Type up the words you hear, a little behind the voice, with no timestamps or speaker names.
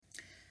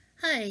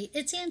Hi,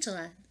 it's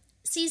Angela.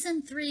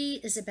 Season 3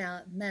 is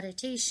about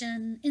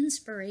meditation,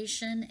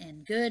 inspiration,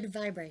 and good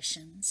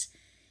vibrations.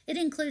 It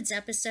includes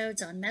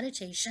episodes on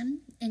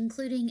meditation,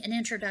 including an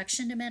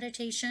introduction to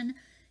meditation,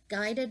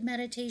 guided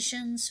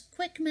meditations,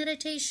 quick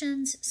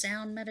meditations,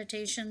 sound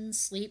meditations,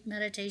 sleep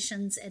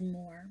meditations, and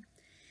more.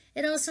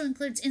 It also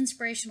includes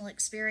inspirational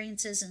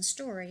experiences and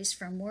stories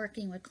from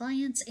working with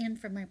clients and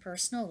from my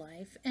personal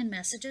life, and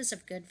messages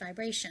of good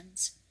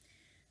vibrations.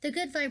 The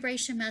good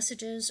vibration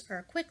messages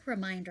are quick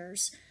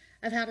reminders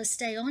of how to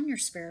stay on your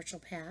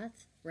spiritual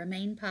path,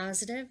 remain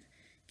positive,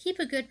 keep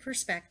a good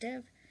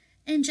perspective,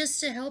 and just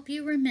to help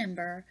you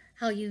remember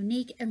how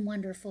unique and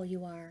wonderful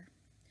you are.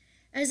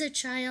 As a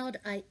child,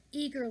 I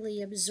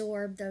eagerly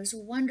absorbed those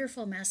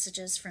wonderful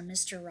messages from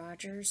Mr.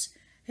 Rogers,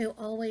 who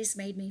always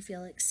made me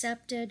feel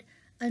accepted,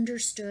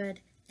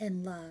 understood,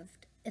 and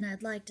loved. And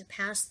I'd like to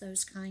pass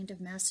those kind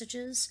of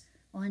messages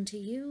on to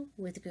you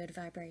with good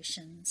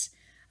vibrations.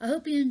 I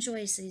hope you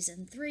enjoy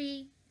season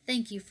 3.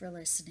 Thank you for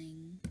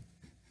listening.